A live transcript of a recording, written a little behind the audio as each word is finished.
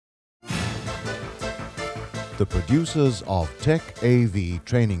The producers of Tech AV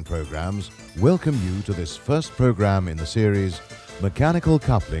training programs welcome you to this first program in the series Mechanical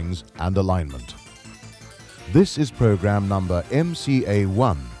Couplings and Alignment. This is program number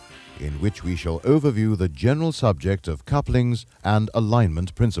MCA1, in which we shall overview the general subject of couplings and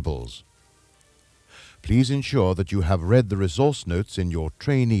alignment principles. Please ensure that you have read the resource notes in your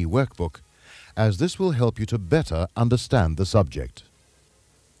trainee workbook, as this will help you to better understand the subject.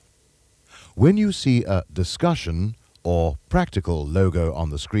 When you see a discussion or practical logo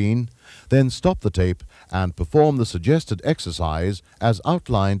on the screen, then stop the tape and perform the suggested exercise as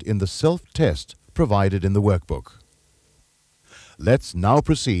outlined in the self-test provided in the workbook. Let's now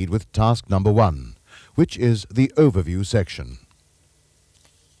proceed with task number 1, which is the overview section.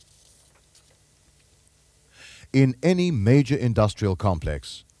 In any major industrial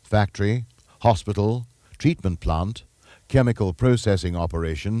complex, factory, hospital, treatment plant, chemical processing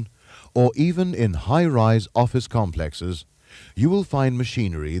operation, or even in high-rise office complexes, you will find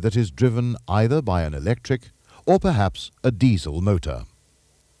machinery that is driven either by an electric or perhaps a diesel motor.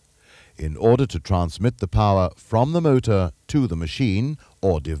 In order to transmit the power from the motor to the machine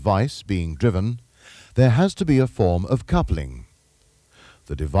or device being driven, there has to be a form of coupling.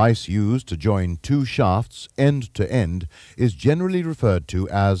 The device used to join two shafts end to end is generally referred to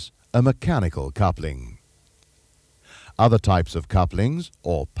as a mechanical coupling. Other types of couplings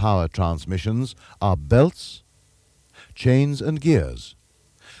or power transmissions are belts, chains and gears.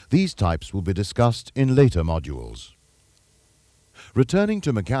 These types will be discussed in later modules. Returning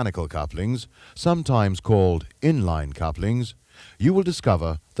to mechanical couplings, sometimes called inline couplings, you will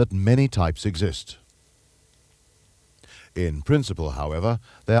discover that many types exist. In principle, however,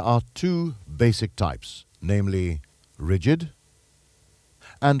 there are two basic types, namely rigid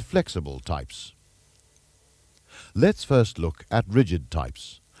and flexible types. Let's first look at rigid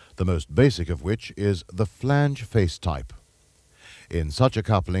types, the most basic of which is the flange face type. In such a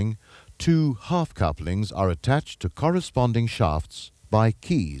coupling, two half couplings are attached to corresponding shafts by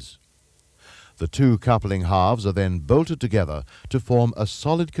keys. The two coupling halves are then bolted together to form a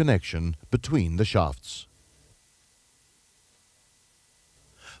solid connection between the shafts.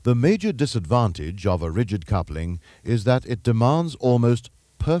 The major disadvantage of a rigid coupling is that it demands almost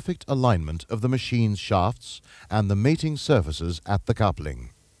perfect alignment of the machine's shafts and the mating surfaces at the coupling.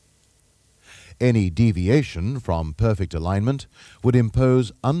 Any deviation from perfect alignment would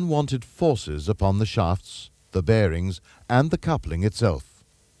impose unwanted forces upon the shafts, the bearings, and the coupling itself.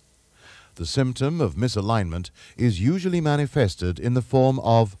 The symptom of misalignment is usually manifested in the form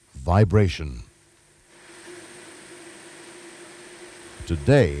of vibration.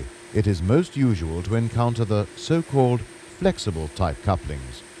 Today, it is most usual to encounter the so-called flexible type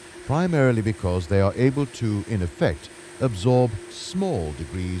couplings, primarily because they are able to, in effect, absorb small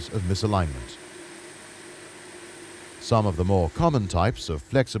degrees of misalignment. Some of the more common types of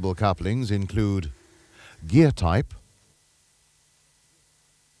flexible couplings include gear type,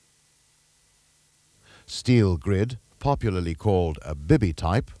 steel grid, popularly called a bibby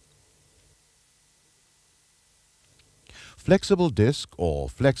type, flexible disc or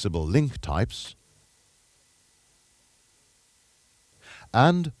flexible link types,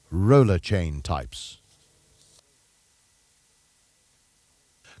 and roller chain types.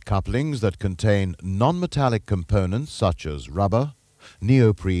 Couplings that contain non-metallic components such as rubber,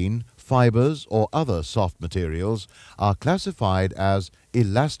 neoprene, fibers or other soft materials are classified as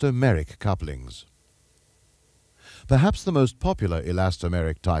elastomeric couplings. Perhaps the most popular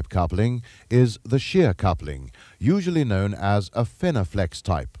elastomeric type coupling is the shear coupling, usually known as a Fenaflex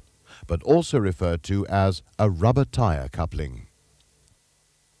type, but also referred to as a rubber tire coupling.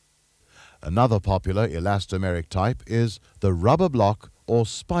 Another popular elastomeric type is the rubber block or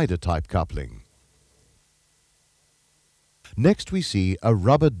spider type coupling. Next we see a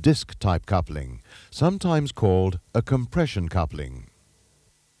rubber disc type coupling, sometimes called a compression coupling.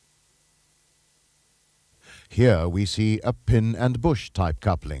 Here we see a pin and bush type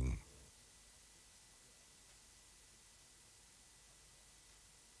coupling.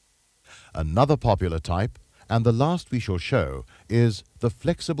 Another popular type, and the last we shall show, is the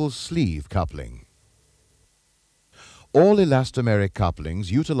flexible sleeve coupling. All elastomeric couplings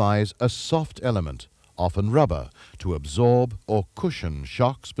utilize a soft element, often rubber, to absorb or cushion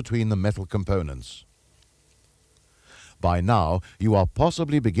shocks between the metal components. By now, you are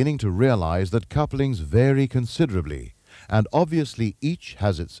possibly beginning to realize that couplings vary considerably, and obviously each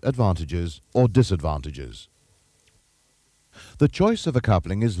has its advantages or disadvantages. The choice of a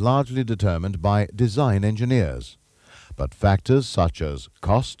coupling is largely determined by design engineers, but factors such as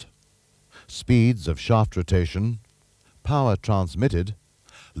cost, speeds of shaft rotation, power transmitted,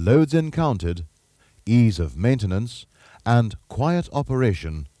 loads encountered, Ease of maintenance and quiet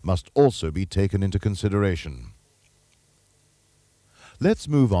operation must also be taken into consideration. Let's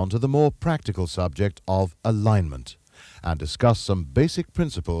move on to the more practical subject of alignment and discuss some basic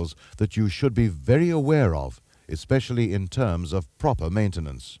principles that you should be very aware of, especially in terms of proper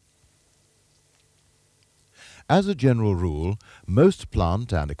maintenance. As a general rule, most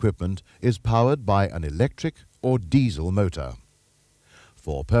plant and equipment is powered by an electric or diesel motor.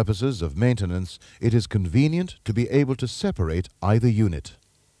 For purposes of maintenance, it is convenient to be able to separate either unit.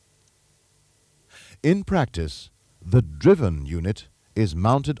 In practice, the driven unit is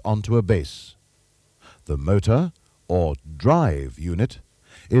mounted onto a base. The motor or drive unit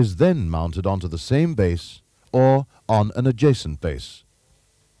is then mounted onto the same base or on an adjacent base.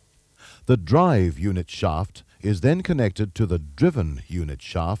 The drive unit shaft is then connected to the driven unit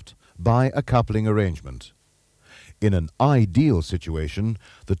shaft by a coupling arrangement. In an ideal situation,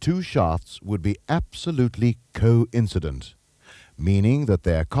 the two shafts would be absolutely coincident, meaning that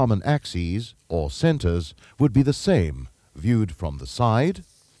their common axes or centers would be the same, viewed from the side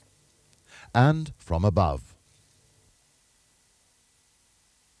and from above.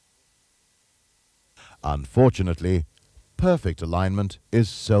 Unfortunately, perfect alignment is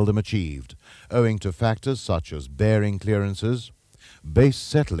seldom achieved, owing to factors such as bearing clearances, base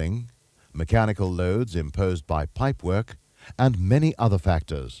settling, mechanical loads imposed by pipework, and many other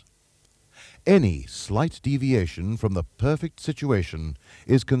factors. Any slight deviation from the perfect situation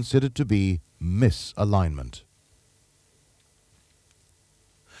is considered to be misalignment.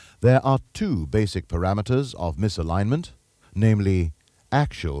 There are two basic parameters of misalignment, namely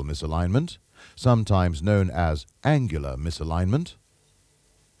axial misalignment, sometimes known as angular misalignment,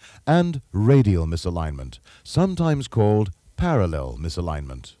 and radial misalignment, sometimes called parallel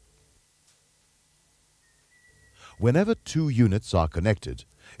misalignment. Whenever two units are connected,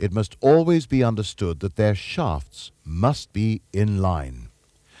 it must always be understood that their shafts must be in line.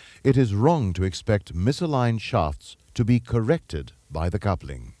 It is wrong to expect misaligned shafts to be corrected by the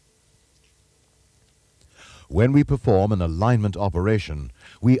coupling. When we perform an alignment operation,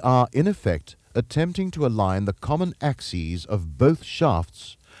 we are in effect attempting to align the common axes of both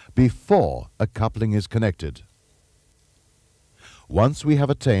shafts before a coupling is connected. Once we have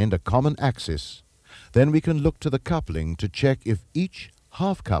attained a common axis, then we can look to the coupling to check if each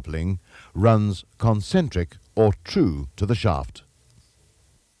half coupling runs concentric or true to the shaft.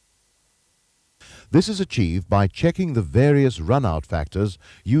 This is achieved by checking the various run-out factors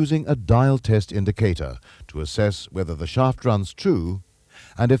using a dial test indicator to assess whether the shaft runs true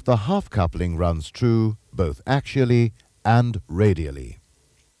and if the half coupling runs true both axially and radially.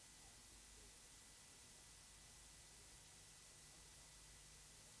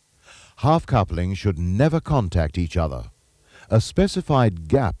 Half couplings should never contact each other. A specified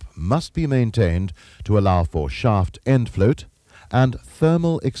gap must be maintained to allow for shaft end float and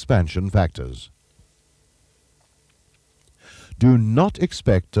thermal expansion factors. Do not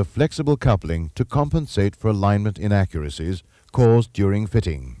expect a flexible coupling to compensate for alignment inaccuracies caused during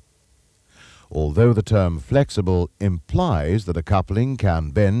fitting. Although the term flexible implies that a coupling can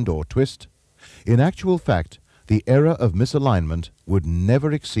bend or twist, in actual fact, the error of misalignment would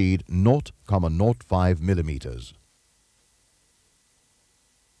never exceed 0.05 millimeters.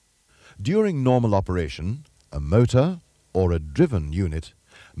 During normal operation, a motor or a driven unit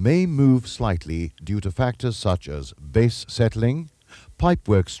may move slightly due to factors such as base settling,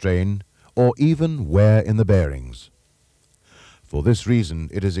 pipework strain, or even wear in the bearings. For this reason,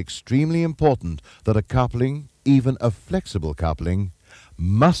 it is extremely important that a coupling, even a flexible coupling,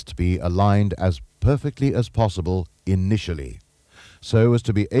 must be aligned as perfectly as possible initially, so as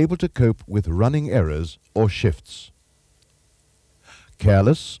to be able to cope with running errors or shifts.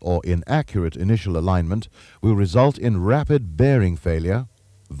 Careless or inaccurate initial alignment will result in rapid bearing failure,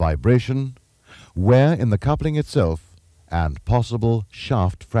 vibration, wear in the coupling itself, and possible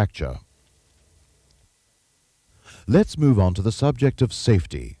shaft fracture. Let's move on to the subject of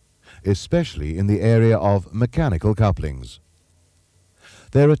safety, especially in the area of mechanical couplings.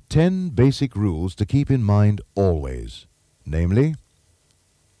 There are 10 basic rules to keep in mind always, namely,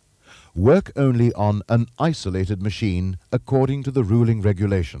 work only on an isolated machine according to the ruling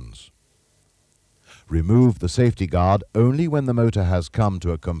regulations. Remove the safety guard only when the motor has come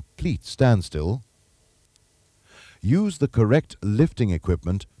to a complete standstill. Use the correct lifting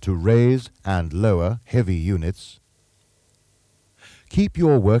equipment to raise and lower heavy units. Keep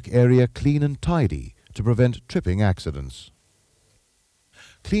your work area clean and tidy to prevent tripping accidents.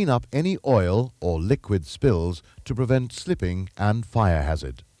 Clean up any oil or liquid spills to prevent slipping and fire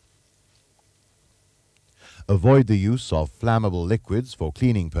hazard. Avoid the use of flammable liquids for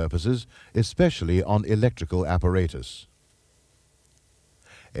cleaning purposes, especially on electrical apparatus.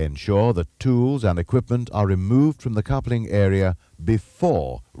 Ensure that tools and equipment are removed from the coupling area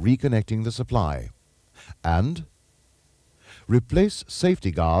before reconnecting the supply. And replace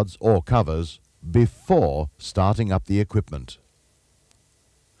safety guards or covers before starting up the equipment.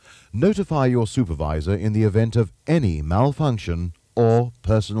 Notify your supervisor in the event of any malfunction or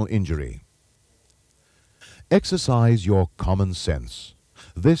personal injury. Exercise your common sense.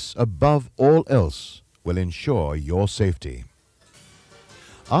 This, above all else, will ensure your safety.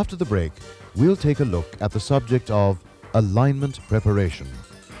 After the break, we'll take a look at the subject of alignment preparation.